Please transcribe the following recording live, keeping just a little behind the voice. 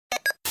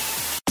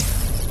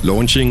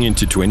Launching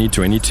into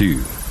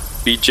 2022.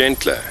 Be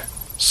gentler,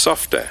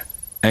 softer,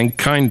 and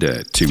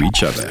kinder to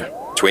each other.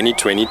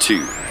 2022.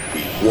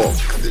 We walk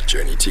the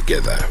journey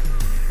together.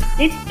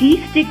 Let's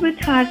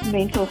destigmatize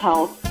mental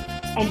health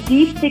and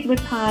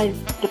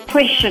destigmatize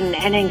depression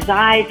and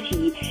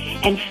anxiety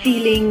and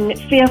feeling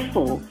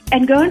fearful,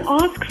 and go and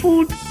ask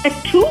for a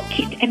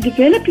toolkit and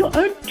develop your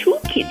own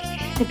toolkit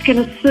that's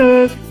going to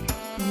serve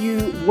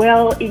you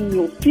well in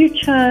your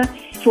future,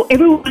 for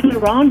everyone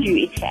around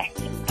you, in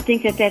fact. I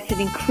think that that's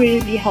an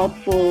incredibly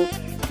helpful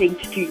thing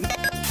to do.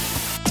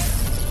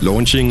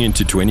 Launching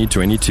into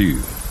 2022.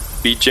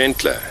 Be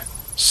gentler,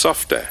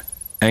 softer,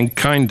 and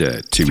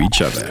kinder to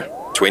each other.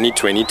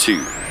 2022.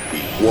 We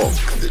walk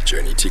the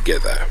journey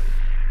together.